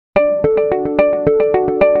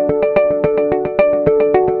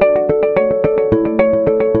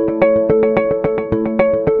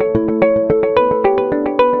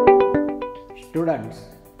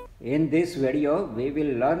this video we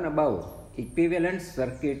will learn about equivalent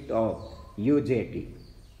circuit of UJT.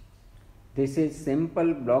 This is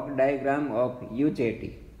simple block diagram of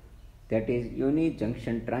UJT, that is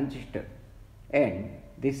Unijunction Transistor, and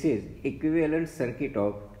this is equivalent circuit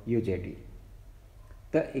of UJT.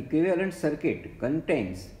 The equivalent circuit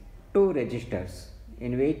contains two resistors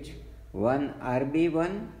in which one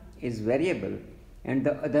RB1 is variable and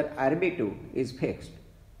the other RB2 is fixed,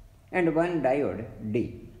 and one diode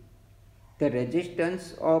D. The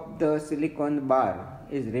resistance of the silicon bar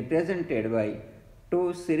is represented by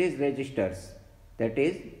two series resistors, that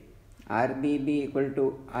is RBB equal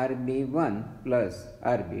to RB1 plus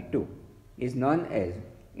RB2 is known as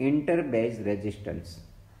inter-base resistance.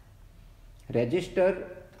 Resistor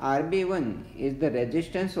RB1 is the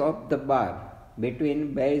resistance of the bar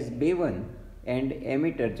between base B1 and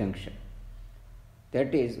emitter junction,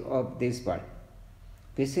 that is of this part.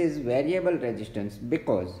 This is variable resistance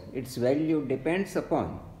because its value depends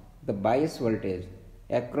upon the bias voltage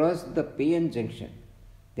across the PN junction,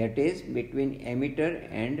 that is between emitter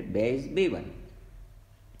and base B1.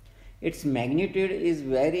 Its magnitude is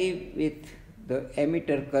vary with the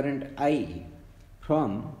emitter current I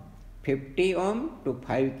from 50 ohm to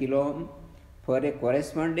 5 kilo ohm for a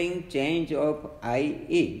corresponding change of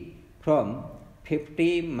IE from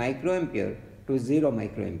 50 microampere to 0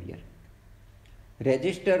 microampere.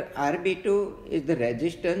 Resistor RB2 is the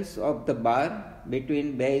resistance of the bar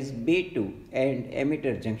between base B2 and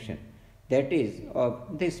emitter junction, that is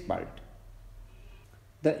of this part.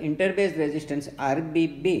 The interbase resistance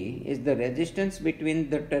RBB is the resistance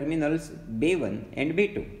between the terminals B1 and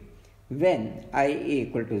B2 when IE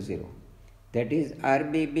equal to 0, that is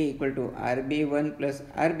RBB equal to RB1 plus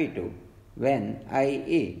RB2 when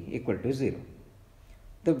IE equal to 0.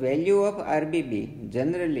 The value of RBB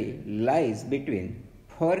generally lies between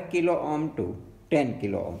 4 kilo ohm to 10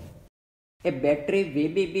 kilo ohm. A battery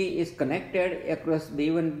VBB is connected across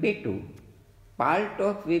B1, B2. Part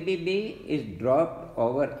of VBB is dropped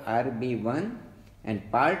over RB1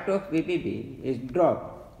 and part of VBB is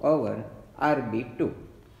dropped over RB2.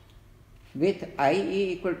 With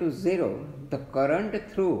IE equal to 0, the current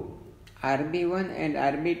through RB1 and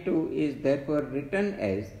RB2 is therefore written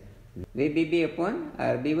as VBB upon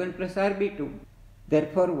RB1 plus RB2.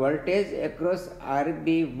 Therefore, voltage across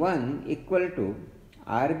RB1 equal to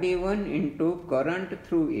RB1 into current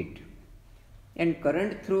through it. And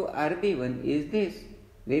current through RB1 is this,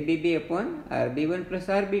 VBB upon RB1 plus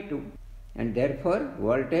RB2. And therefore,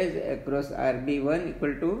 voltage across RB1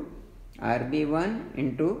 equal to RB1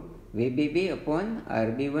 into VBB upon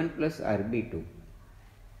RB1 plus RB2.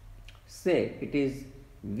 Say it is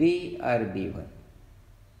VRB1.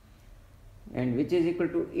 And which is equal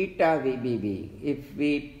to eta VBB. If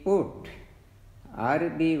we put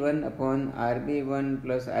RB1 upon RB1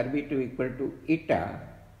 plus RB2 equal to eta,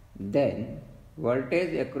 then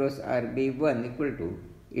voltage across RB1 equal to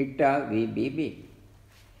eta VBB,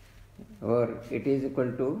 or it is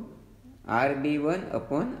equal to RB1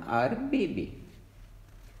 upon RBB.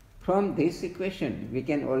 From this equation we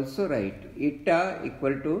can also write eta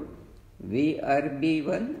equal to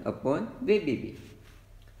VRB1 upon VBB.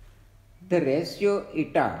 The ratio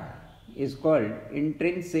eta is called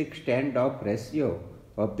intrinsic standoff ratio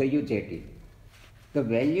of the UJT. The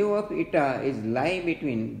value of eta is lie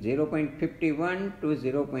between 0.51 to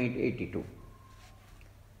 0.82.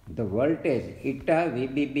 The voltage eta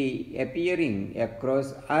VBB appearing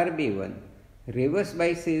across RB1 reverse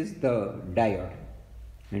biases the diode,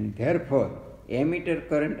 and therefore emitter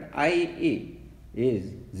current IE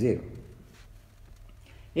is 0.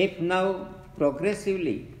 If now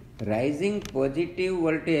progressively rising positive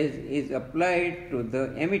voltage is applied to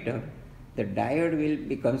the emitter, the diode will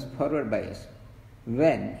become forward biased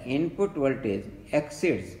when input voltage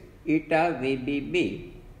exceeds eta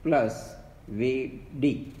VBB plus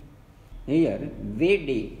VD. Here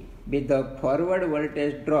VD be the forward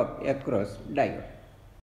voltage drop across diode.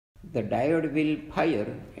 The diode will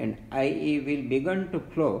fire and IE will begin to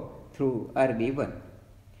flow through RB1.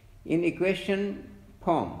 In equation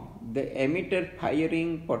form, the emitter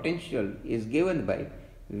firing potential is given by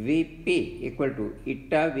Vp equal to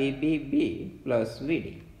eta VBB plus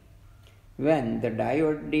Vd. When the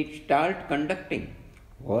diode did start conducting,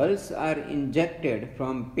 holes are injected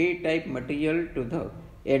from P-type material to the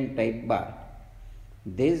N-type bar.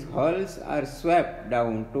 These holes are swept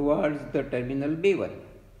down towards the terminal B1,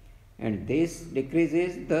 and this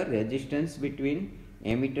decreases the resistance between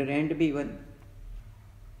emitter and B1.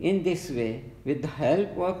 In this way, with the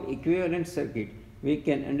help of equivalent circuit, we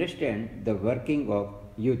can understand the working of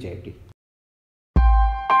UJT.